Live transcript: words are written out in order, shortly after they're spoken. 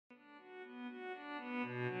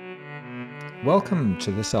Welcome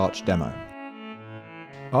to this Arch demo.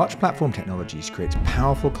 Arch Platform Technologies creates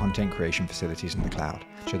powerful content creation facilities in the cloud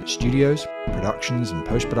so that studios, productions and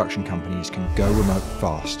post-production companies can go remote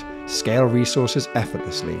fast, scale resources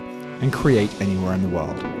effortlessly, and create anywhere in the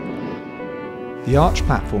world. The Arch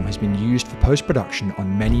platform has been used for post-production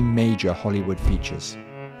on many major Hollywood features.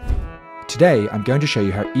 Today, I'm going to show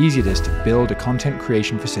you how easy it is to build a content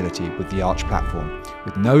creation facility with the Arch platform,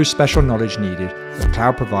 with no special knowledge needed of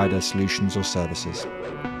cloud provider solutions or services.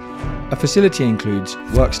 A facility includes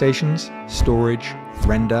workstations, storage,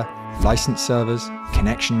 render, license servers,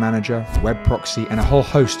 connection manager, web proxy, and a whole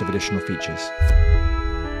host of additional features.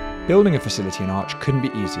 Building a facility in Arch couldn't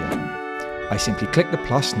be easier. I simply click the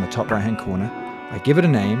plus in the top right-hand corner, I give it a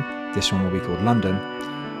name, this one will be called London,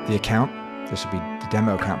 the account, this will be the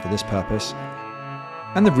demo account for this purpose,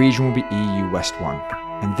 and the region will be EU West 1.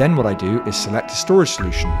 And then what I do is select a storage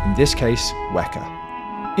solution, in this case, Weka.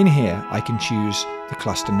 In here, I can choose the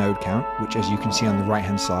cluster node count, which as you can see on the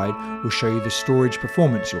right-hand side, will show you the storage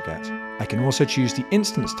performance you'll get. I can also choose the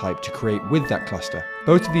instance type to create with that cluster.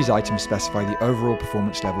 Both of these items specify the overall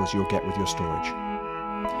performance levels you'll get with your storage.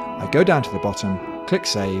 I go down to the bottom, click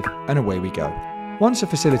Save, and away we go. Once a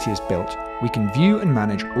facility is built, we can view and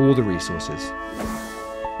manage all the resources.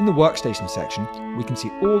 In the workstation section, we can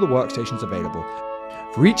see all the workstations available.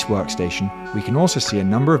 For each workstation, we can also see a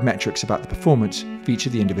number of metrics about the performance for each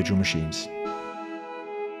of the individual machines.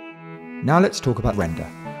 Now let's talk about render,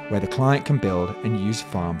 where the client can build and use a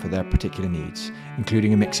farm for their particular needs,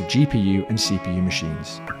 including a mix of GPU and CPU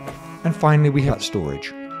machines. And finally, we have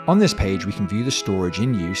storage. On this page, we can view the storage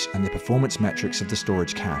in use and the performance metrics of the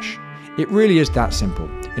storage cache. It really is that simple.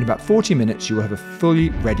 In about 40 minutes, you will have a fully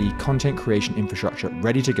ready content creation infrastructure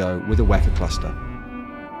ready to go with a Weka cluster.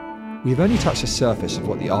 We have only touched the surface of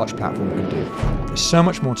what the Arch platform can do. There's so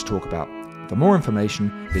much more to talk about. For more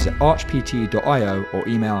information, visit archpt.io or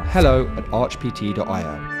email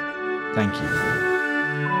hello@archpt.io. Thank you.